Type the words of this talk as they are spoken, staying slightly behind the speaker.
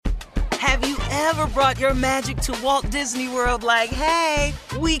Have you ever brought your magic to Walt Disney World like, hey,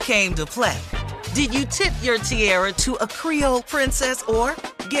 we came to play? Did you tip your tiara to a Creole princess or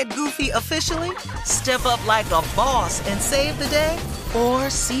get goofy officially? Step up like a boss and save the day? Or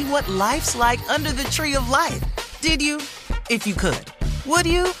see what life's like under the tree of life? Did you? If you could. Would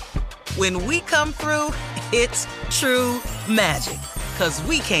you? When we come through, it's true magic. 'Cause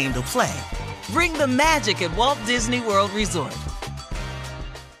we came to play. Bring the magic at Walt Disney World Resort.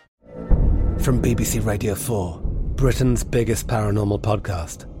 From BBC Radio 4, Britain's biggest paranormal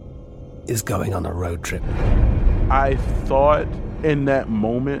podcast is going on a road trip. I thought in that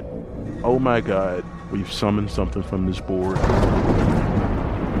moment, oh my God, we've summoned something from this board.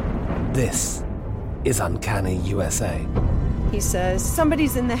 This is Uncanny USA. He says,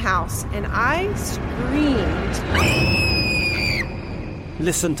 somebody's in the house, and I screamed.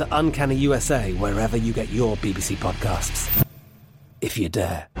 Listen to Uncanny USA wherever you get your BBC podcasts, if you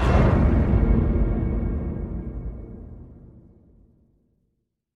dare.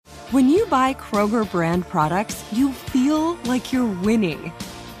 When you buy Kroger brand products, you feel like you're winning.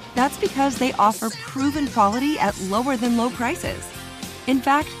 That's because they offer proven quality at lower than low prices. In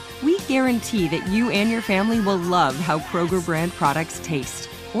fact, we guarantee that you and your family will love how Kroger brand products taste,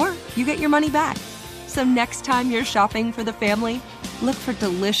 or you get your money back. So next time you're shopping for the family, look for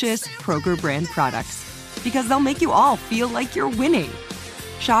delicious Kroger brand products, because they'll make you all feel like you're winning.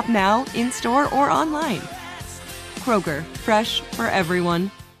 Shop now, in-store, or online. Kroger, fresh for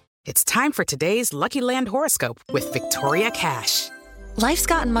everyone. It's time for today's Lucky Land horoscope with Victoria Cash. Life's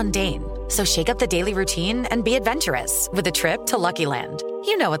gotten mundane, so shake up the daily routine and be adventurous with a trip to Lucky Land.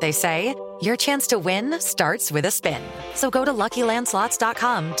 You know what they say, your chance to win starts with a spin. So go to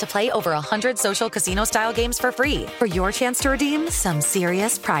LuckyLandSlots.com to play over 100 social casino-style games for free for your chance to redeem some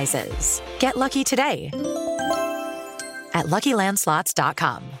serious prizes. Get lucky today at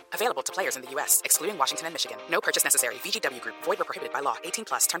LuckyLandSlots.com. Available to players in the U.S., excluding Washington and Michigan. No purchase necessary. VGW Group. Void where prohibited by law.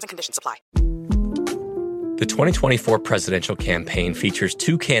 18+. Terms and conditions apply. The 2024 presidential campaign features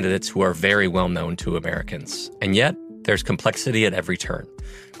two candidates who are very well known to Americans. And yet, there's complexity at every turn.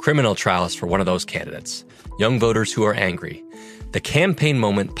 Criminal trials for one of those candidates. Young voters who are angry. The Campaign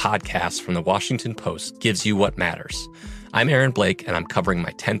Moment podcast from the Washington Post gives you what matters. I'm Aaron Blake, and I'm covering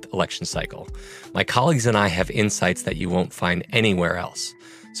my 10th election cycle. My colleagues and I have insights that you won't find anywhere else.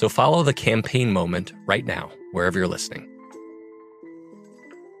 So follow The Campaign Moment right now, wherever you're listening.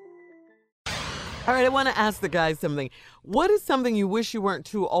 All right, I want to ask the guys something. What is something you wish you weren't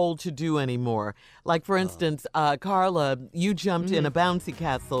too old to do anymore? Like, for instance, Carla, you jumped in a bouncy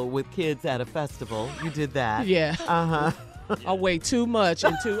castle with kids at a festival. You did that. Yeah. Uh-huh. I weigh too much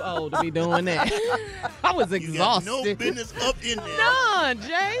and too old to be doing that. I was exhausted. You got no business up in there. None,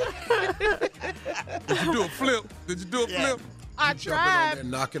 Jay. Did you do a flip? I tried.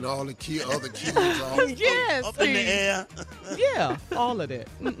 And knocking all the other kids off. Yes, up in the air. Yeah, all of that.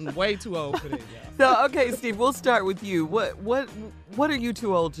 Way too old for that, y'all. So, okay, Steve, we'll start with you. What are you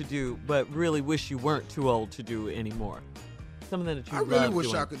too old to do, but really wish you weren't too old to do anymore? Something that you I really love wish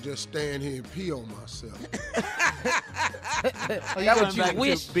doing. I could just stand here and pee on myself. That's what you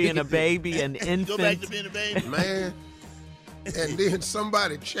wish. Being a baby, an infant. Go back to being a baby. Man. And then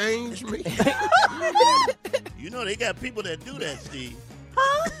somebody changed me. You know they got people that do that, Steve.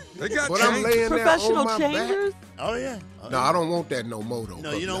 They got but I'm laying professional there on my changers? back. Oh, yeah. No, I don't want that no more, though.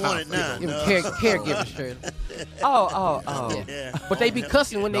 No, you don't want it now. No. Caregivers, Shirley. Oh. Yeah. But they be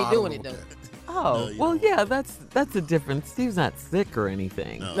cussing when they doing it, though. Oh, well, yeah, that's a difference. Steve's not sick or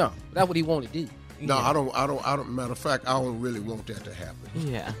anything. No, that's what he wanted to do. No, I don't. Matter of fact, I don't really want that to happen.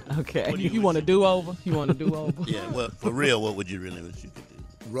 Yeah, okay. You want to do over? You want to do over? Yeah, well, for real, what would you really wish you could do?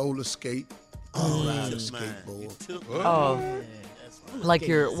 Roller skate. Ride a skateboard. Like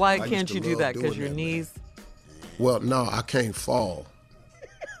why I can't used you to do love that? Because doing your that, knees? Well, no, I can't fall.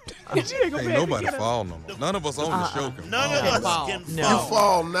 Ain't nobody fall no more. None of us on the show can None of us can fall. No. You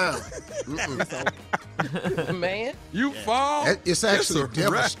fall now. Man. You fall? It's actually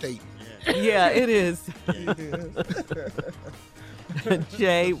devastating. Yeah, it is.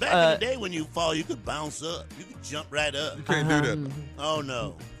 Jay, Back in the day when you fall, you could bounce up. You could jump right up. You can't do that. Oh,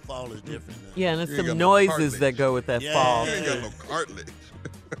 no. Fall is different now. Yeah, and it's You ain't some got no noises cartilage. that go with that Yeah. fall. You ain't got no cartilage.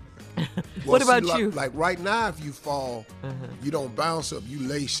 What about see, you? Like right now, if you fall, you don't bounce up. You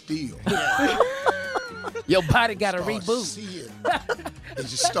lay still. Your body got to Start reboot. seeing, and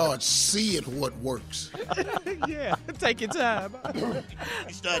you start seeing what works. Yeah, take your time. You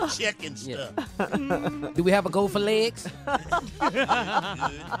start checking stuff. Do we have a goal for legs? Good.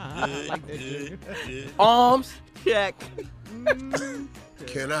 Arms? Check.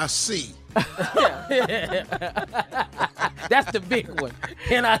 Can I see? That's the big one.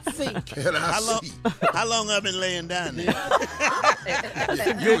 Can I see? Can I see? How long I've been laying down there? That's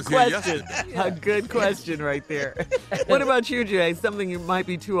a good question. A good question right there. What about you, Jay? Something you might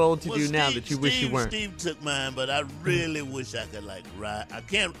be too old to do now that you wish you weren't. Steve took mine, but I really wish I could ride.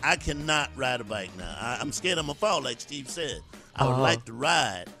 I cannot ride a bike now. I'm scared I'm gonna fall, like Steve said. I would like to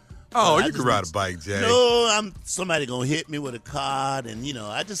ride. Oh, you can ride a bike, Jay. No, somebody gonna hit me with a car, and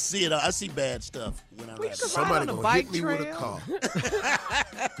I just see it. I see bad stuff when I ride. Somebody gonna hit me with a car.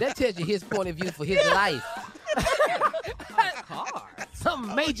 That tells you his point of view for his life. Car.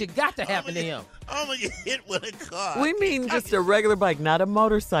 Something major got to happen to him. I'm gonna get hit with a car. We mean just a regular bike, not a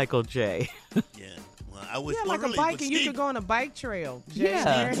motorcycle, Jay. Yeah. Well, I wish like really, a bike, and Steve, you could go on a bike trail. Jay. Yeah.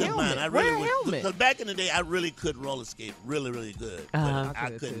 Wear a helmet. I Wear really a helmet. Because back in the day, I really could roller skate really, really good. But I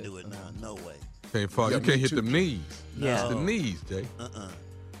couldn't too. do it now. No way. Can't fall. You can't hit the knees. Yeah. It's the knees, Jay.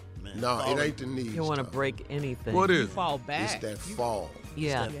 Man, No, it ain't the knees. You don't want to Tom. break anything. What is You it? fall back. It's that fall.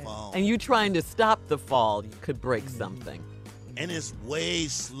 Yeah. that fall. And you trying to stop the fall, you could break something. And it's way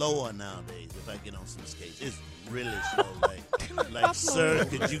slower nowadays if I get on some skates. It's really slow. Like sir,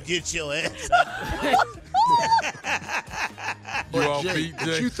 could you get your ass out the way? You all Jay, beat, but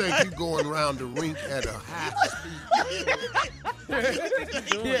Jay? you think you going around the rink at a high speed?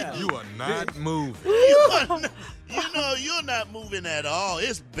 You are not moving. You're not moving at all.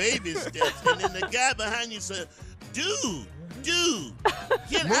 It's baby steps. And then the guy behind you said, dude,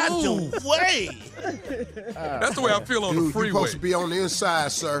 get out the way. That's the way I feel on the Dude, freeway. you supposed to be on the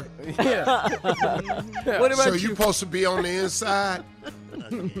inside, sir. What about So you? you supposed to be on the inside?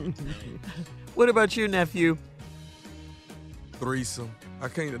 What about you, nephew? Threesome.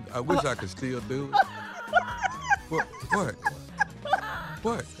 I wish I could still do it.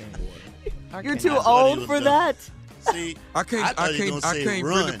 What? You're too thought he old was for gonna- that? See, I can't really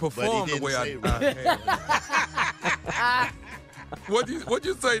run, perform the way I have. What'd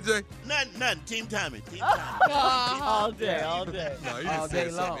you say, Jay? Nothing. Team Tommy. Team Tommy. All day. No, you All just day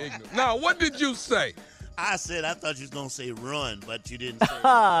said long. something ignorant. No, what did you say? I thought you was going to say run, but you didn't say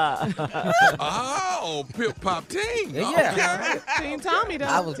Oh, Pip Pop Team. Yeah. Team Tommy, though.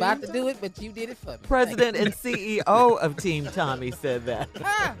 I was about to do it, but you did it for me. President and CEO of Team Tommy said that.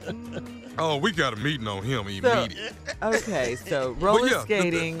 Oh, we got a meeting on him immediately. Okay, so roller yeah,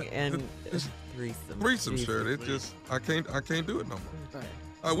 skating and threesome. Threesome, Jesus. sure. It just I can't do it no more.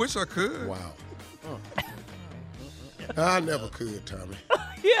 I wish I could. Wow. I never could, Tommy.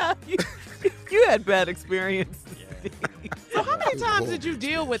 Yeah, you had bad experiences. So how many times did you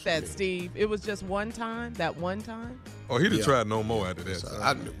deal with that, Steve? It was just one time? That one time? Oh, he didn't Yeah. try no more after that. So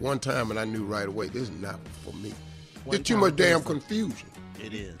So. one time, and I knew right away, this is not for me. One There's too time much damn person. confusion.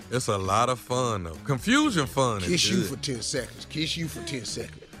 it is. It's a lot of fun though. Confusion fun Kiss is you good. for 10 seconds. Kiss you for 10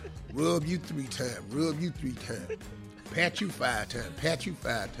 seconds. Rub you 3 times. Rub you 3 times. Pat you 5 times. Pat you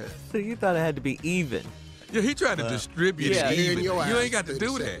 5 times. So you thought it had to be even. Yeah, he tried to distribute Yeah. it Stare in even. your eyes You ain't got for to 30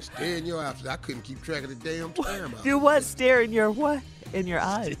 do that. seconds. Stare in your eyes. I couldn't keep track of the damn time. Do what? Stare in your what? In your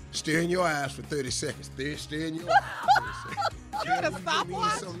eyes. Stare in your eyes for 30 seconds. Stare in your eyes for 30 seconds. got a Tell me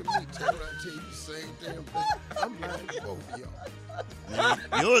stopwatch? something to me. Tell me I tell you the same damn thing. I'm lying to both of y'all. Man,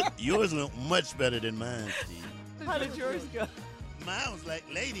 yours went much better than mine, Steve. How did yours go? Mine was like,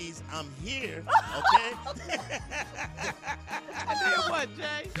 ladies, I'm here, okay? And then what,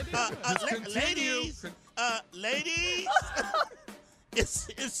 Jay? Ladies,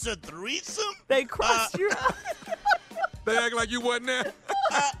 it's a threesome? They crossed your eyes. They act like you wasn't there.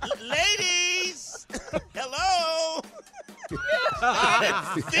 Ladies, hello?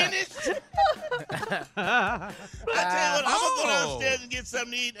 Finished? I tell you what, I'm going to go downstairs and get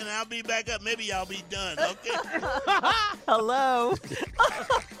something to eat, and I'll be back up. Maybe y'all be done, okay? Hello.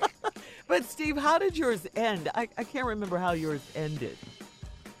 But Steve, how did yours end? I can't remember how yours ended.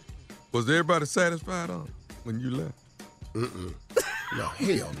 Was everybody satisfied on it when you left? Mm-mm. No,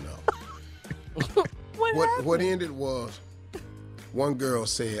 hell no. What ended was one girl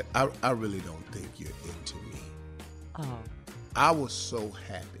said, I really don't think you're into me. Oh. I was so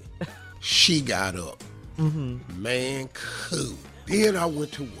happy. She got up. Mm-hmm. Man, cool. Then I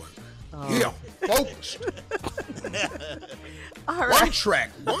went to work. Yeah, focused. All right. One track,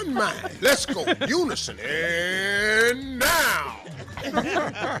 one mind. Let's go. Unison. And now.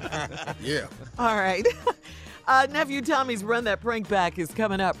 Yeah. All right. Nephew Tommy's Run That Prank Back is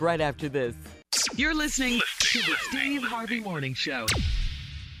coming up right after this. You're listening to the Steve Harvey Morning Show.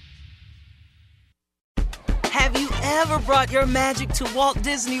 Have you ever brought your magic to Walt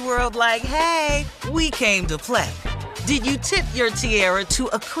Disney World like, hey, we came to play? Did you tip your tiara to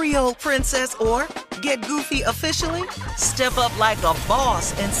a Creole princess or get goofy officially? Step up like a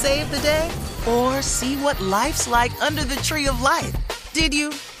boss and save the day? Or see what life's like under the tree of life? Did you?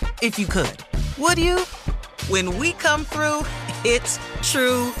 If you could. Would you? When we come through, it's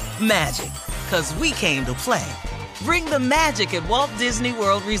true magic. 'Cause we came to play. Bring the magic at Walt Disney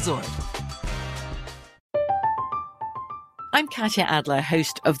World Resort. I'm Katya Adler,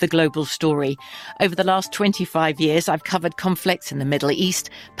 host of The Global Story. Over the last 25 years, I've covered conflicts in the Middle East,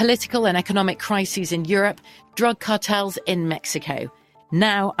 political and economic crises in Europe, drug cartels in Mexico.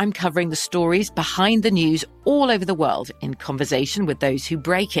 Now I'm covering the stories behind the news all over the world in conversation with those who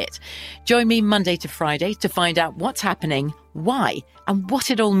break it. Join me Monday to Friday to find out what's happening, why, and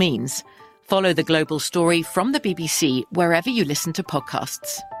what it all means. Follow The Global Story from the BBC wherever you listen to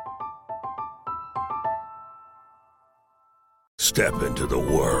podcasts. Step into the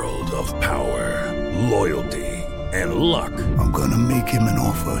world of power, loyalty, and luck. I'm gonna make him an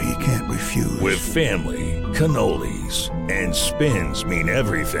offer he can't refuse. With family, cannolis, and spins mean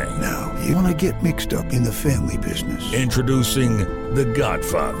everything. Now, you wanna get mixed up in the family business. Introducing The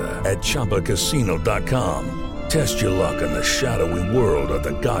Godfather at ChumbaCasino.com. Test your luck in the shadowy world of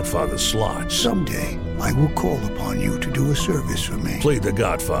The Godfather slot. Someday, I will call upon you to do a service for me. Play The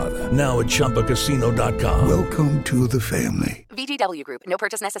Godfather, now at ChumbaCasino.com. Welcome to the family. VGW Group. No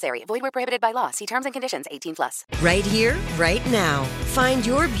purchase necessary. Void where prohibited by law. See terms and conditions. 18+. Right here, right now. Find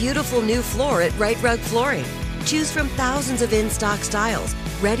your beautiful new floor at Right Rug Flooring. Choose from thousands of in-stock styles,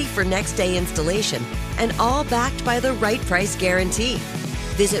 ready for next day installation, and all backed by the right price guarantee.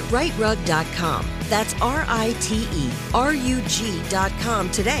 Visit rightrug.com. That's RITERUG.com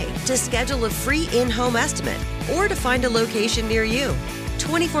today to schedule a free in-home estimate or to find a location near you.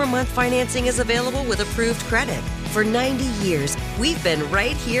 24-month financing is available with approved credit. For 90 years, we've been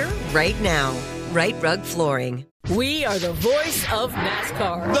right here, right now. Right Rug Flooring. We are the voice of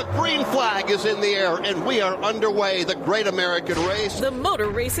NASCAR. The green flag is in the air, and we are underway. The Great American Race. The Motor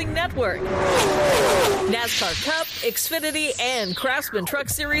Racing Network. NASCAR Cup, Xfinity, and Craftsman Truck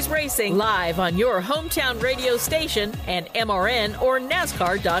Series Racing live on your hometown radio station and MRN or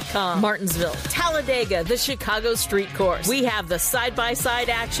NASCAR.com. Martinsville, Talladega, the Chicago Street Course. We have the side-by-side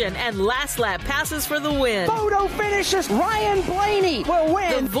action and last lap passes for the win. Photo finishes. Ryan Blaney will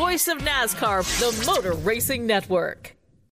win. The voice of NASCAR, the Motor Racing Network.